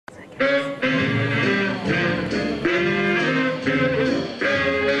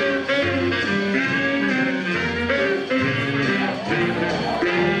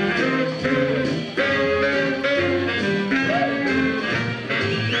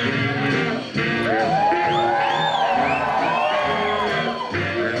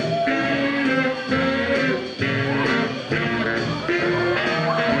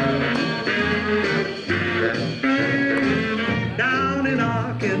Down in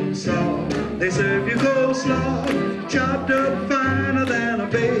Arkansas, they serve you coleslaw, chopped up finer than a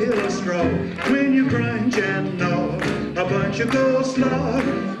bale of straw. When you crunch and gnaw, a bunch of coleslaw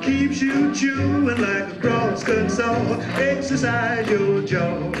keeps you chewing like a cross-cut saw. Exercise your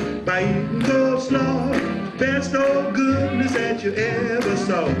jaw by eating coleslaw, best old goodness that you ever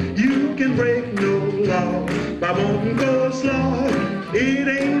saw. You can break no law by wanting coleslaw. It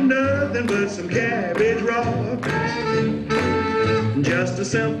ain't nothing but some cabbage raw. Just a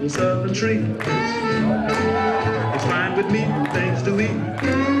simple southern treat. It's fine with meat and things to eat.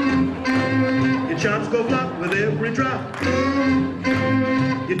 Your chops go flop with every drop.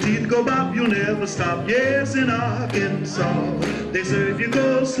 Your teeth go bop, you'll never stop. Yes, in Arkansas, they serve you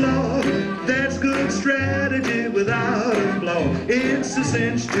coleslaw. That's good strategy without a flaw. It's a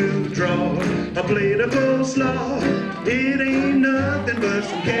cinch to draw a plate of coleslaw. It ain't nothing but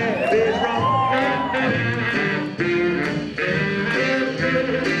some cabbage raw.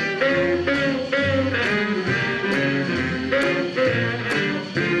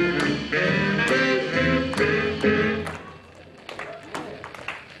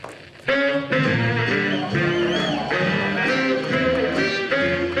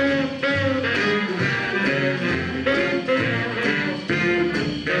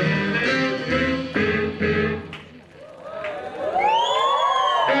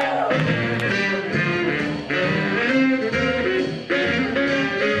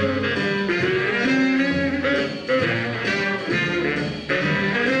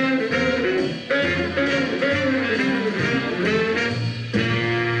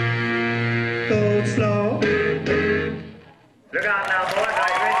 Coleslaw. Look out now, boys. Are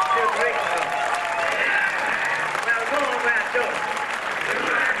you ready to do the rigmarole? Now go on round to it.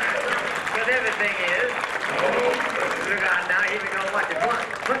 Because everything is. Look out now. Here we go. Watch it.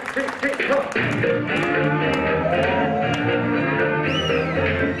 1, 2, 3, 4.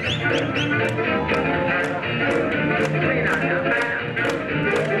 Clean out now.